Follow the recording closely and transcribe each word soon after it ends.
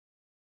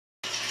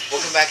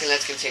Welcome back and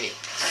let's continue.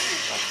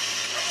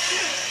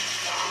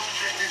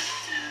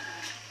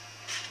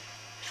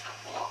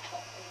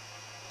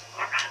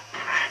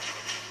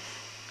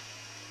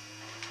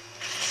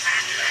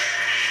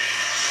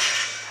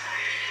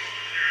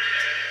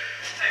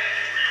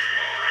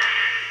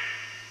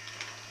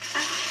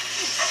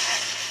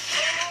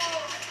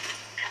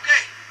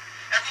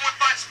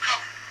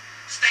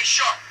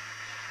 Sharp.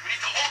 We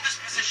need to hold this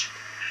position.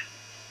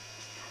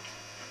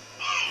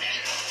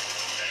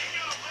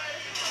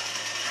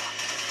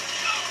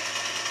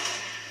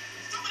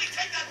 Somebody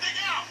take that thing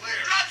out.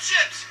 Drop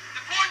ships.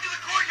 Deploying to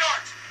the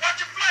courtyards.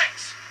 Watch your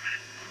flanks.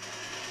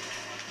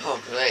 Oh,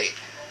 great.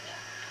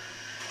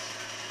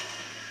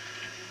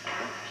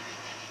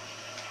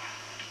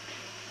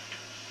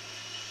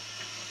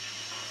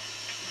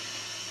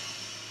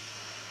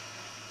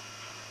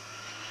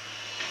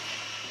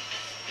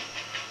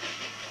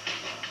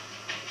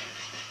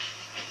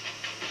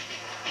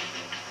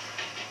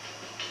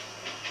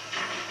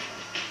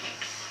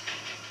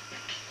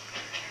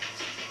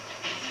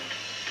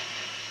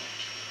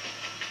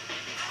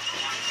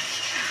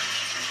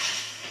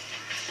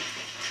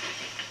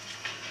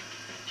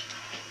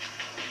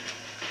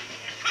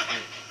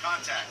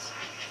 Contacts.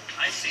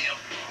 I see him.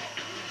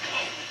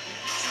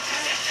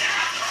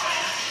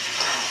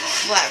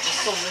 Slap, there's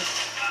so many.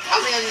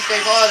 How many of these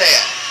things are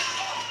there?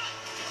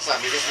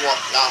 Slap, we just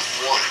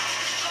lost one.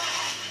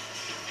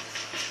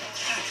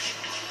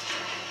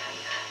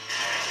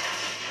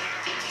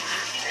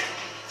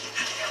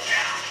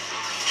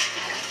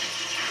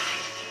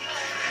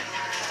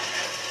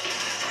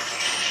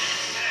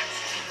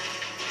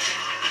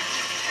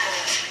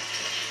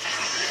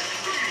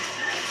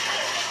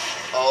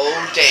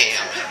 Oh,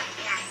 damn.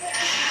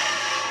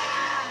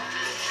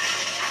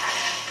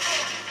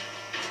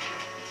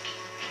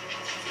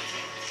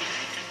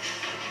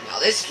 Now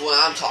this is what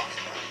I'm talking about.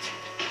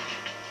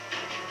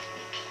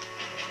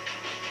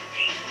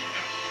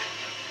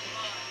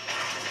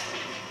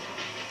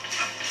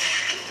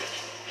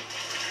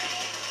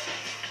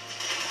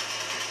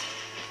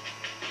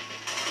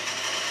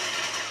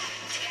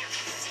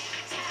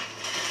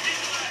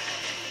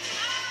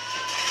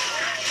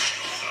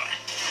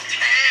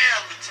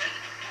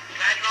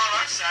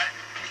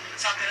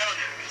 Let's hop that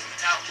elevator to the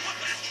tower.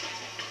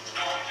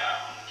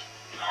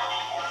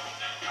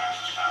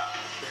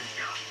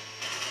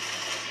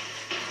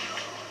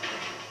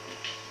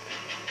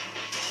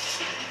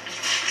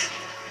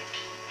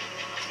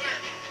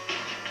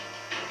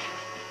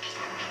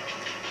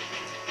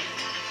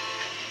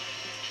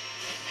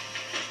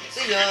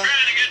 See ya. You're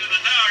trying to get to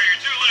the tower. You're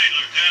too late,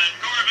 Lieutenant.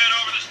 Corvette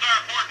over the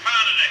starport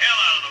pounded the hell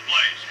out of the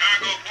place.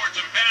 Cargo port's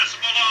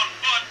impassable on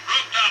foot.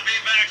 Rooftop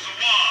evacs a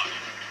walk.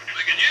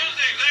 We can use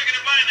the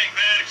executive landing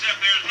pad,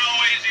 except there's no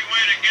easy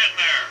way to get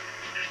there.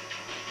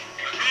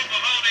 A group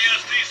of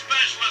ODST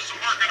specialists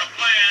are working a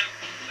plan.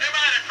 They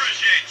might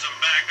appreciate some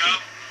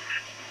backup.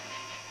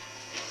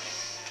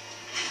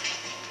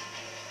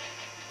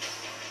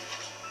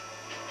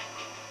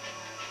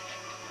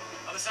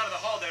 Other side of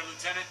the hall there,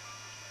 Lieutenant.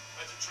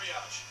 That's a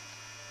triage.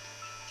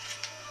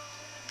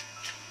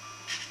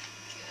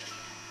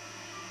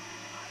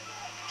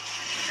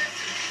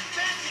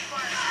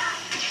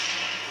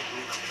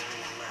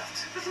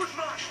 This one's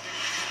mine.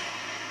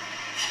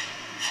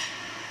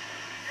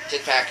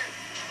 Tic Tac.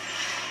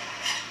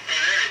 Hey,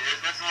 there he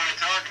is. That's the one I'm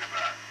talking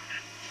about.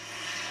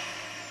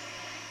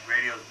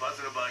 Radio's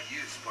buzzing about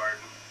you, Spartan.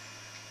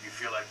 You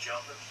feel like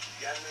jumping?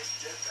 Got a nice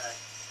jetpack.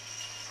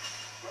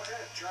 Go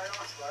ahead, try it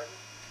on, Spartan.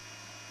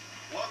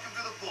 Welcome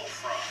to the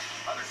Bullfrog.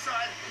 Other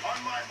side,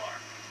 on my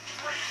mark.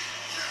 3,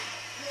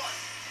 2,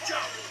 1,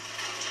 jump!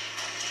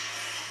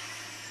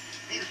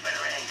 Need a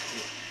better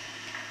angle.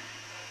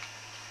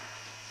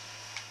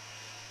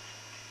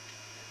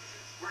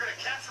 We're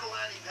gonna capture the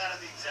landing pad of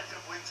the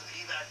executive wings of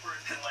the evac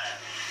birds can land.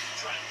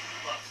 Try and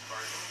keep up,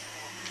 Spartan.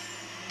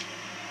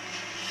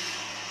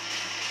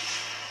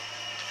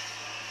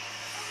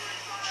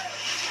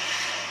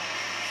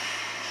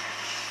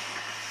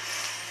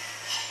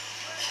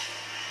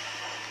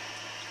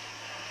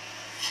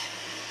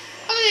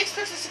 How did they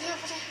expect us to do that?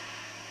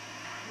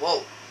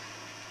 Whoa.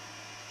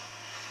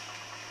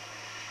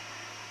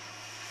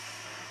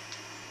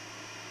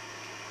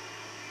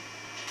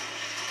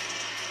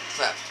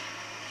 Crap.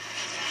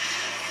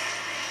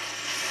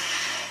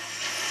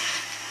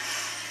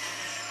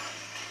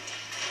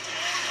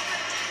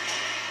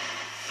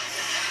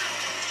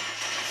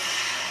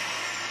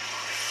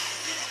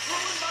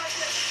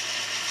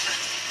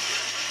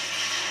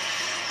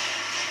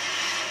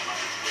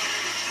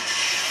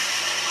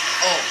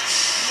 Oh,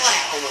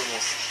 crap. I'm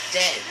almost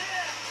dead.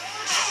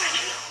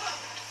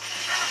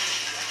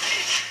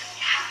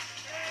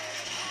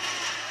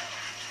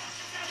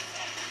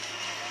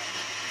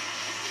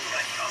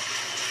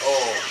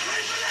 Oh.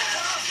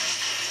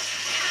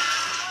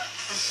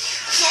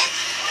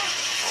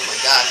 Oh my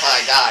god, I thought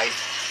I died.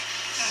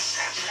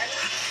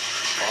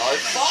 Oh, I'm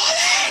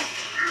falling!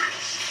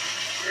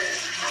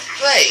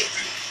 Wait,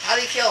 how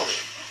did he kill me?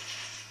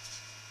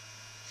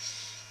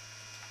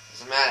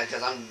 Doesn't matter,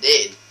 because I'm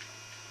dead.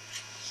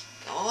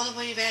 All the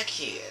way back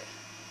here.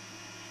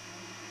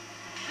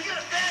 We got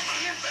a bad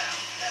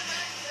inbound. Hey,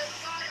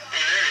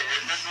 there he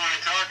is. That's the one I'm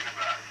talking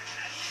about.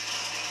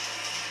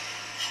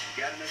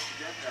 Got an extra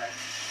jetpack.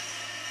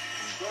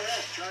 Go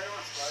ahead, try it on,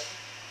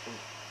 Spartan.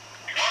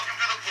 Welcome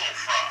to the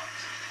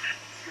Bullfrogs.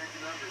 Straight to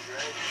numbers,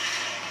 right?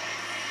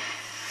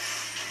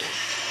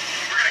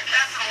 We're going to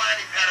capture the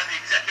landing pad on the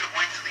executive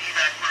wing so the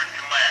evac bird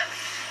can land.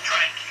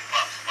 Try and keep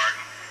up,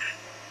 Spartan.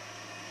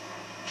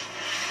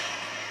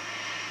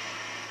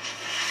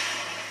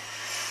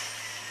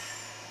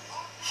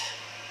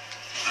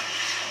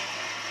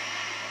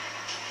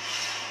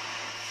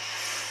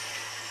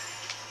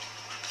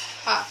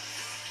 Ha.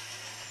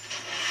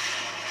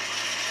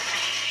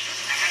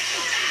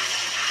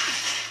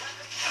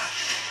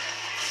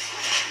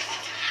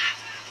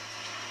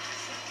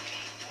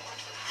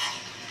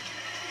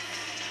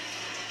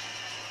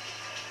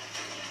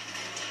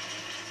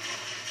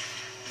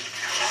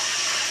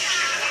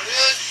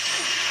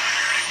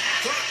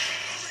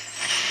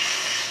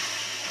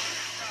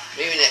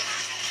 Maybe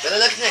next. Better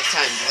luck next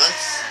time,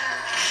 Blunts.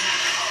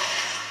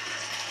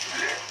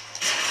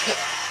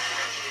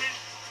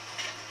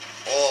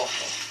 Oh,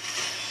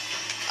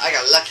 I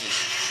got lucky.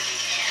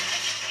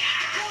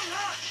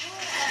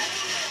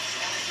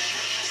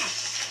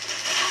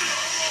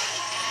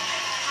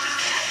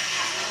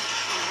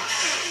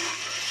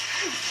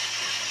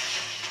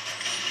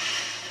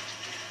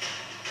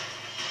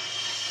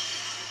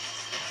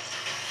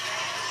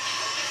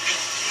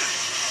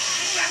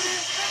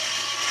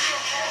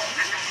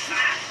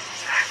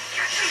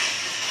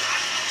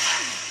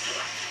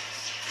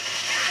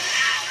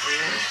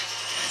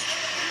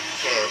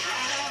 Okay.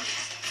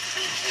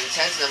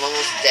 Intense and I'm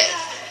almost dead.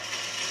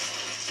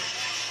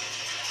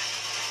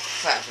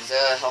 Crap, is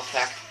there a health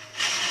pack?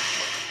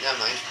 Never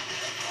mind.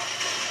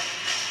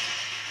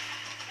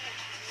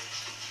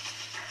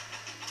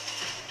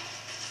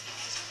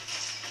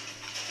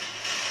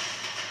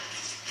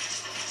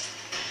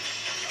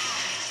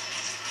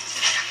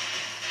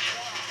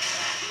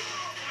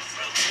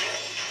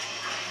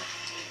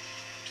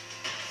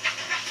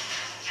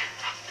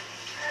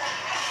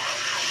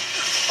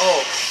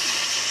 Oh.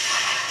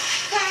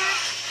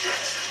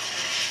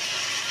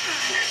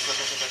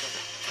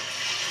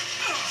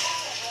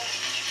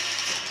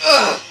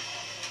 Ugh.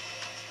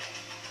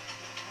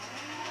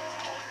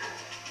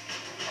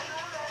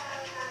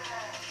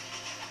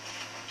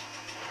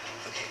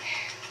 Okay.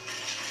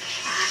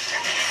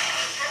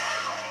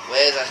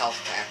 Where's a health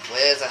pack?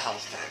 Where's a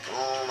health pack?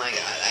 Oh my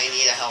god, I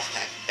need a health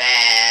pack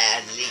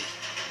badly.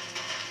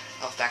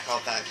 Health pack,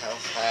 health pack,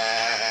 health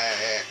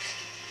pack.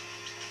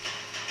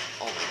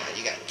 Oh my god,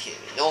 you gotta be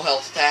kidding me. No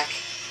health pack?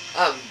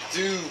 I'm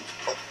doomed.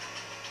 Oh,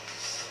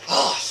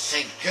 oh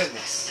thank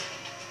goodness.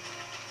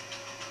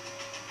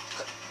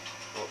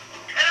 Oh.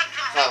 Head up to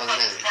the That was an rooftop,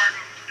 enemy.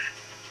 Spartan.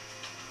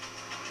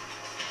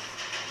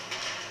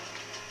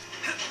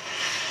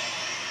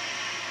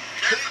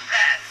 There's the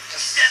pad.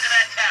 Stand to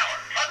that tower.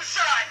 Other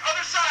side,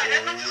 other side.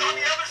 Entrance is on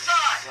the other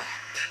side. Crap.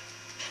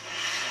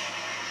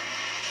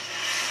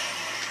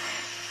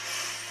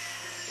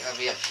 Gotta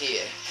be up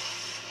here.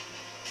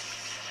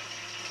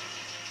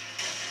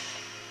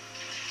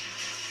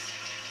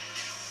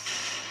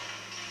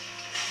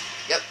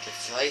 Yep,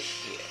 it's right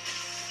here.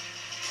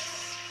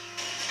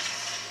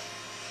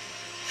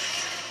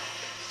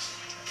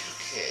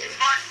 Okay.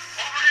 Spartan,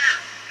 over here.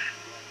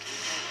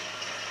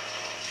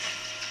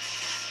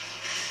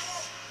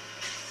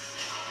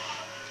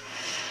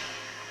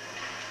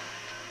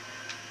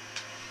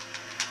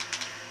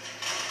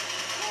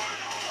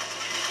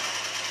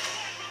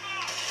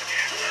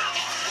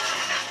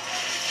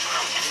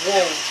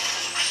 Whoa.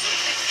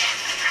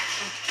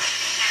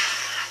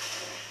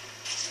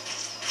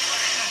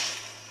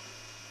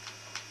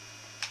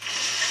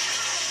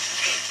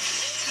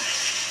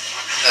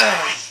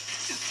 Ugh.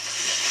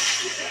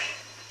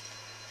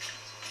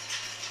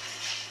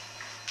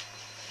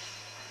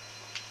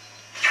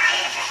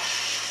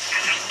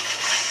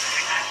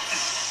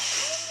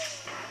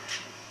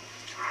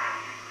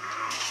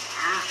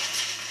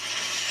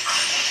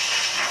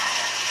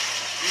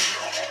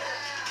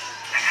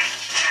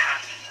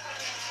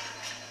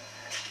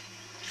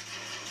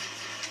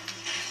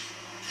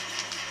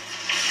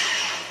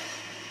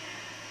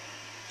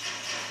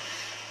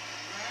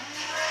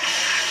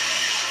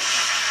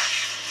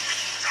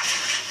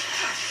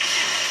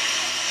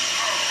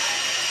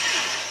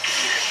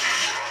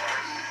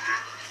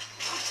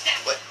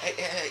 What? Hey,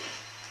 hey, hey.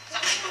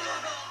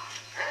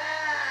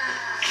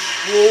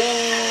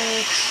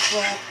 Whoa,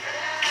 crap.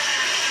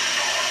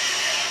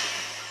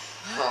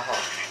 Oh,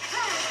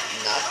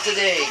 not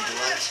today,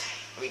 Blunt.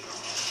 I mean,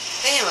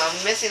 damn, I'm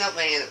messing up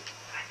my end.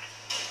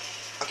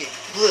 Okay,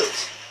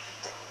 Blute.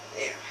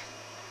 There.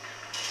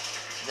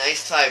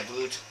 Nice try,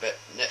 Blute, but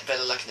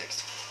better luck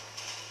next.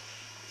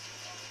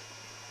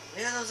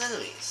 Where are those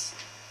enemies?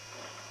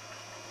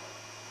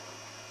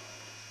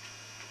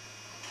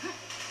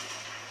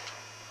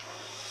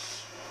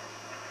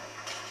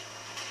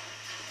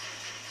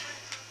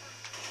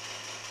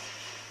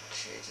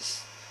 Okay,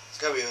 there's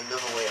gotta be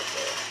another way up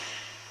there.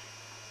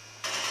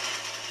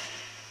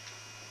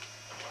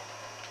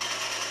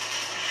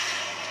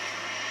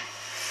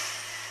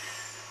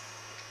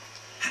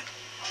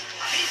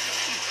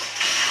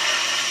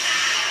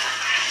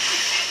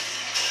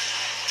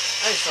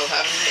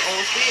 having to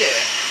almost be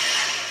there.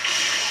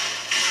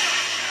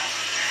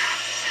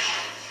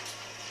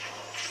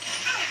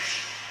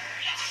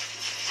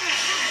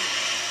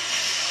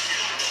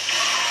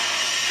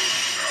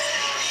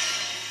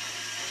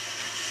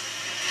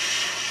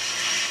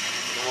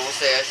 I'm almost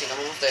there. I think I'm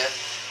almost there.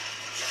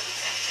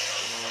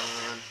 Come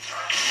on.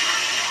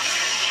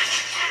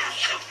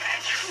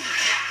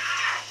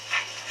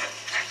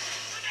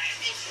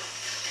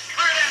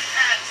 Clear that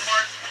pad,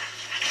 Spartan.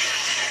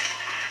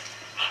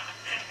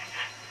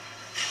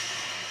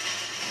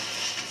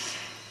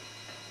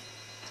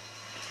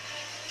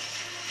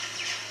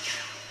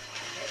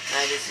 I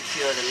just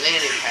secure the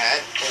landing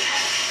pad. Oh,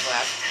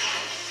 crap.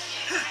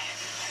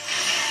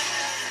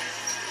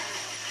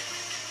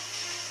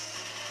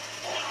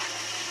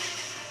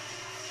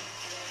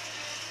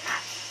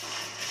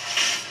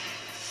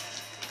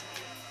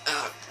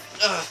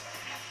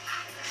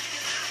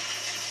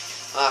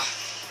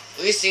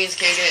 At least things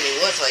can't get any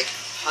worse like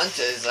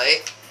hunters,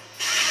 like.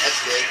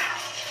 That's good.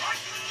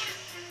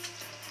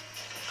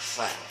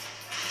 Crap.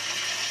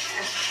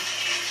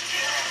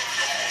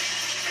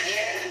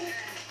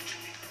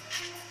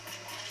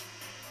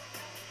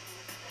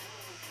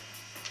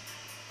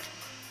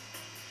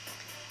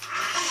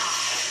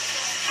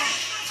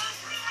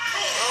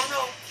 Oh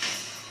no!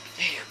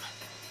 Damn.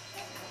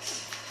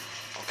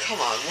 Oh, come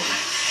on, what?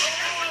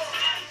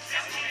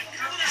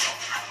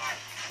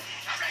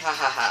 Ha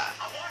ha ha.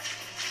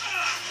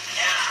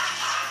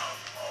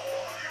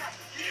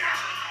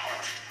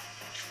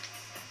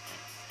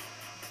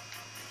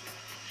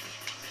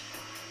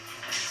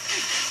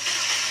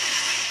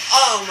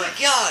 Oh my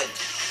god!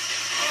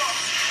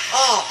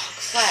 Oh,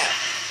 crap.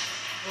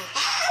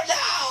 Oh,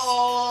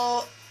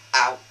 no!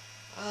 Ow.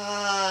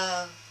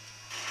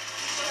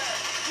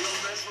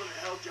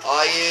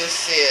 Are you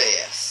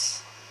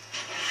serious?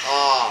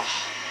 Oh,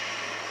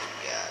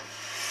 god.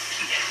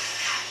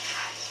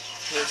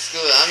 Screw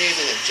it, I'm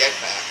using a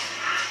jetpack.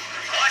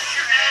 Watch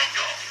your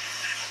angle.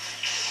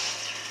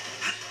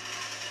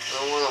 I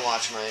don't want to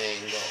watch my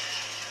angle.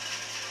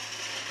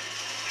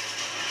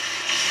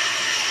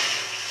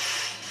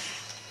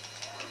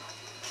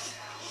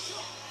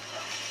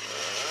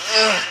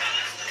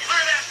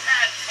 Clear that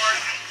pad,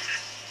 Spartan.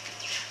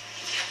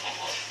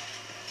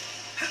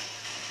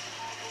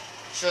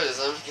 Sure, there's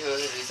only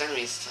because these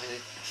enemies trying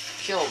to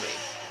kill me.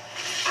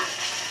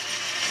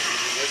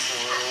 This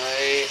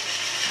way.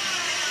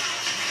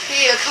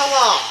 Here, come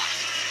on!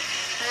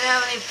 I don't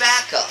have any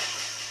backup.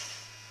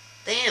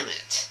 Damn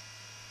it.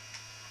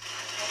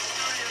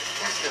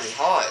 That's gonna be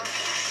hard.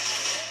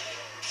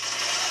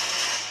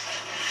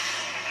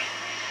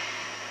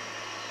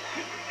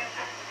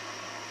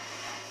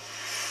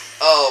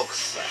 Oh,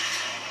 crap.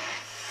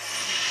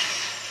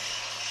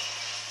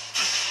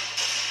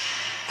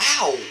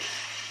 Ow!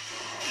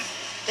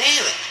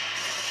 Damn it!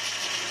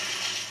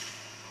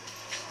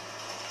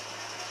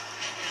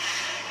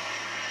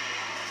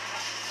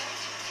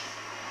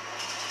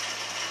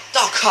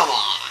 Oh, come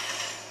on!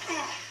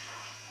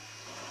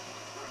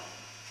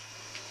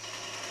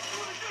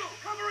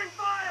 Covering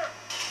fire.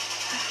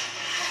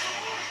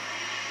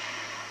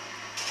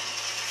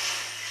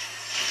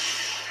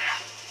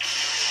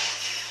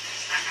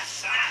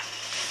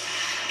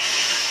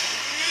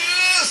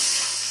 Yes!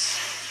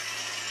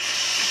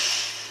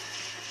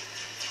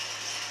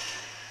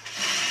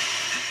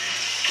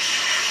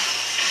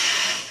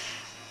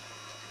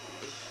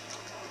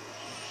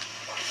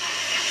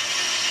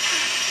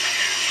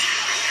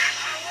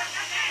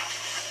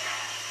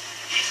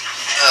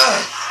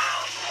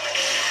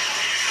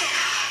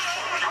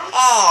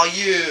 Oh,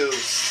 you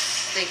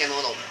stinking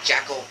little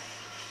jackal.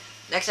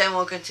 Next time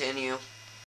we'll continue.